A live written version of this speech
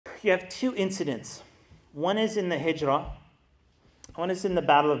you have two incidents. One is in the Hijrah, one is in the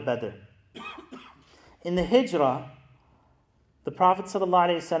Battle of Badr. In the Hijrah, the Prophet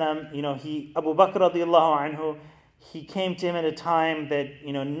ﷺ, Abu Bakr radiallahu anhu, he came to him at a time that,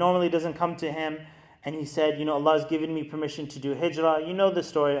 normally doesn't come to him. And he said, Allah has given me permission to do Hijrah. You know the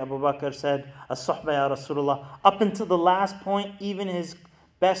story. Abu Bakr said, As-suhba ya Rasulullah. Up until the last point, even his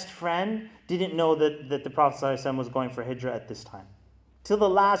best friend didn't know that the Prophet ﷺ was going for Hijrah at this time. Till the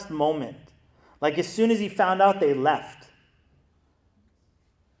last moment. Like as soon as he found out, they left.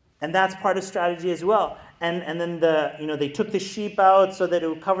 And that's part of strategy as well. And then they took the sheep out so that it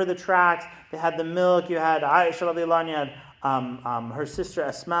would cover the tracks. They had the milk. You had Aisha radiallahu anha, you had her sister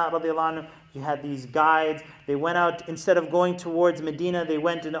Asma radiallahu anha. You had these guides. They went out, instead of going towards Medina, they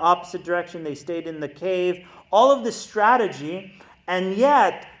went in the opposite direction. They stayed in the cave. All of this strategy, and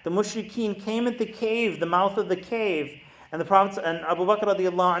yet the mushrikeen came at the cave, the mouth of the cave, and the Prophet and Abu Bakr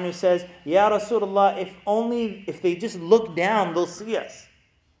radiallahu anhu says, Ya Rasulullah, if they just look down, they'll see us.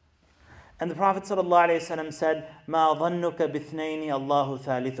 And the Prophet ﷺ said, مَا ظَنُّكَ بِثْنَيْنِ اللَّهُ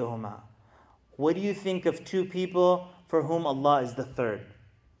ثَالِثُهُمَا. What do you think of two people for whom Allah is the third?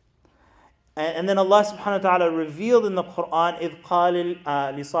 And then Allah subhanahu wa ta'ala revealed in the Quran, إِذْ قَالِ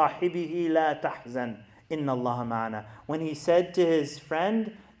لِصَاحِبِهِ لَا تَحْزَنْ إِنَّ اللَّهَ مَعَنَا. When he said to his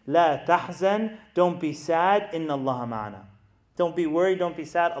friend, لَا تَحْزَنْ, don't be sad, إِنَّ اللَّهَ مَعَنَا. Don't be worried, don't be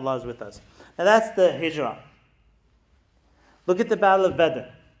sad, Allah is with us. Now that's the Hijrah. Look at the Battle of Badr.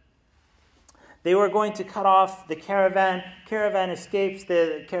 They were going to cut off the caravan. Caravan escapes.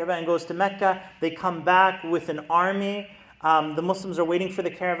 The caravan goes to Mecca. They come back with an army. The Muslims are waiting for the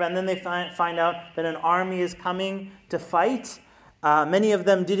caravan. Then they find out that an army is coming to fight. Many of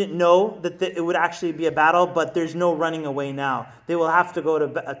them didn't know that it would actually be a battle, but there's no running away now. They will have to go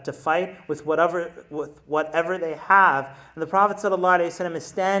to fight with whatever they have. And the Prophet ﷺ is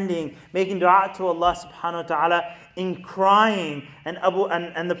standing, making dua to Allah subhanahu wa ta'ala, in crying. And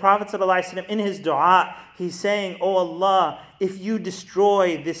the Prophet ﷺ, in his dua, he's saying, Oh Allah, if you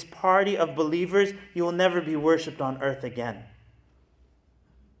destroy this party of believers, you will never be worshipped on earth again.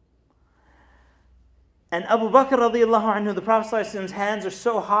 And Abu Bakr radiallahu anhu, the Prophet ﷺ's hands are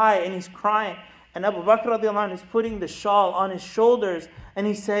so high and he's crying. And Abu Bakr radiallahu anhu is putting the shawl on his shoulders and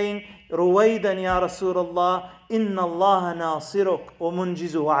he's saying, Ruwaydan ya Rasulullah, inna Allah nasiruk wa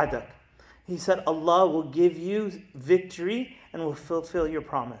munjizu wa'adak. He said, Allah will give you victory and will fulfill your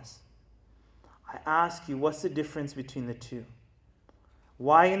promise. I ask you, what's the difference between the two?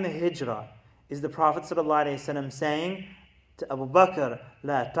 Why in the Hijrah is the Prophet ﷺ saying to Abu Bakr,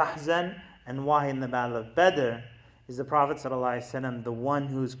 La tahzan, and why in the Battle of Badr is the Prophet ﷺ the one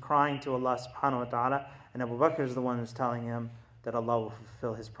who's crying to Allah subhanahu wa ta'ala, and Abu Bakr is the one who's telling him that Allah will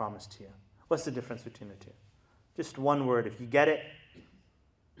fulfill his promise to you? What's the difference between the two? Just one word. If you get it,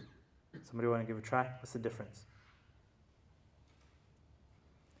 somebody want to give it a try? What's the difference?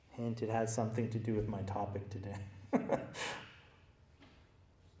 Hint, it has something to do with my topic today.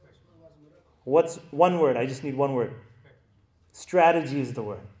 What's one word? I just need one word. Strategy is the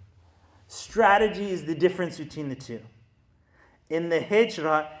word. Strategy is the difference between the two. In the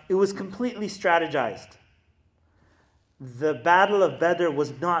Hijrah, it was completely strategized. The Battle of Badr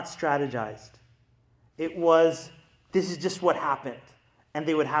was not strategized. It was, this is just what happened. And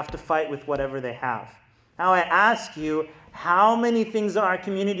they would have to fight with whatever they have. Now I ask you, how many things in our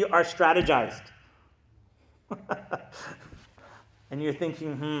community are strategized? And you're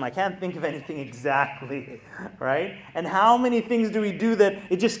thinking, I can't think of anything exactly, right? And how many things do we do that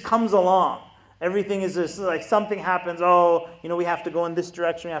it just comes along? Everything is just like something happens, we have to go in this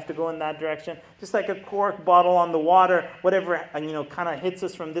direction, we have to go in that direction. Just like a cork bottle on the water, whatever, kind of hits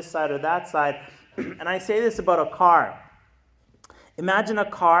us from this side or that side. And I say this about a car. Imagine a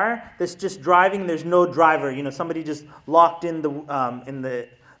car that's just driving, there's no driver. Somebody just locked in the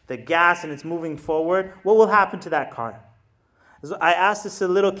gas and it's moving forward. What will happen to that car? I asked this to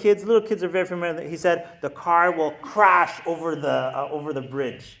little kids. Little kids are very familiar. He said the car will crash over the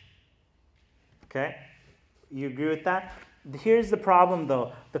bridge. Okay? You agree with that? Here's the problem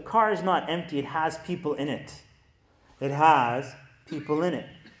though. The car is not empty. It has people in it. It has people in it.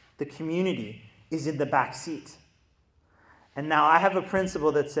 The community is in the back seat. And now I have a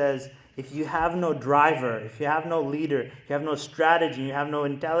principle that says if you have no driver, if you have no leader, if you have no strategy, you have no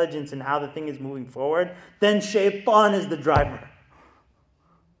intelligence in how the thing is moving forward, then Shaytan is the driver.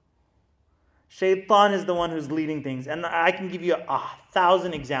 Shaytan is the one who's leading things. And I can give you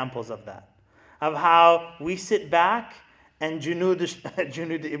 1,000 examples of that. Of how we sit back and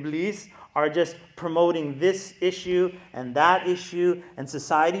Junud Iblis are just promoting this issue and that issue, and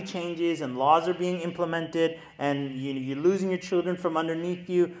society changes and laws are being implemented, and you're losing your children from underneath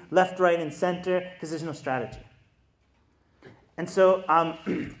you, left, right, and center, because there's no strategy. And so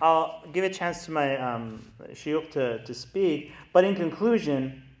I'll give a chance to my Shaykh to speak, but in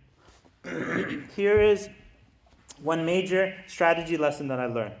conclusion, here is one major strategy lesson that I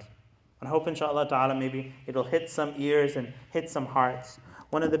learned. I hope inshallah ta'ala maybe it'll hit some ears and hit some hearts.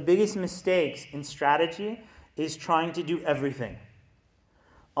 One of the biggest mistakes in strategy is trying to do everything.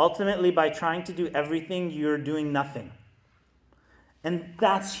 Ultimately, by trying to do everything, you're doing nothing. And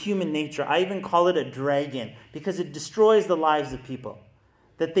that's human nature. I even call it a dragon, because it destroys the lives of people.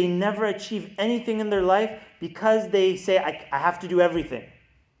 That they never achieve anything in their life because they say, I have to do everything.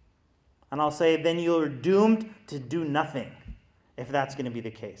 And I'll say, then you're doomed to do nothing, if that's going to be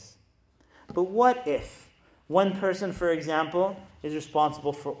the case. But what if one person, for example, is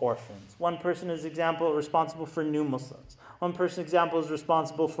responsible for orphans? One person is responsible for new Muslims. One person, example, is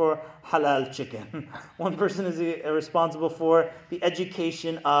responsible for halal chicken. One person is responsible for the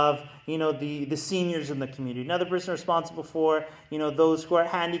education of, the seniors in the community. Another person responsible for, those who are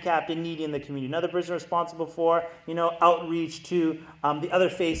handicapped and needy in the community. Another person responsible for, outreach to the other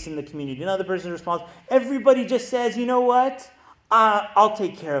faiths in the community. Another person responsible. Everybody just says, you know what? I'll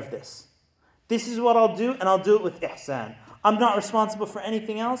take care of this. This is what I'll do, and I'll do it with ihsan. I'm not responsible for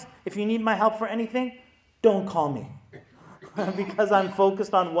anything else. If you need my help for anything, don't call me. Because I'm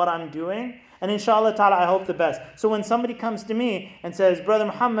focused on what I'm doing. And inshallah ta'ala, I hope the best. So when somebody comes to me and says, Brother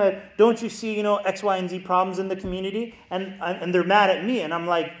Muhammad, don't you see, X, Y, and Z problems in the community? And they're mad at me. And I'm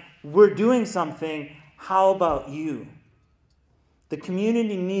like, we're doing something. How about you? The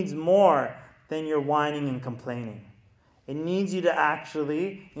community needs more than your whining and complaining. It needs you to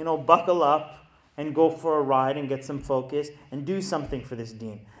actually, buckle up and go for a ride and get some focus and do something for this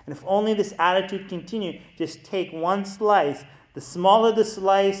deen. And if only this attitude continue, just take one slice. The smaller the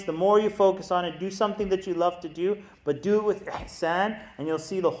slice, the more you focus on it. Do something that you love to do, but do it with ihsan, and you'll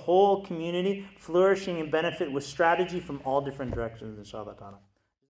see the whole community flourishing and benefit with strategy from all different directions, inshallah ta'ala.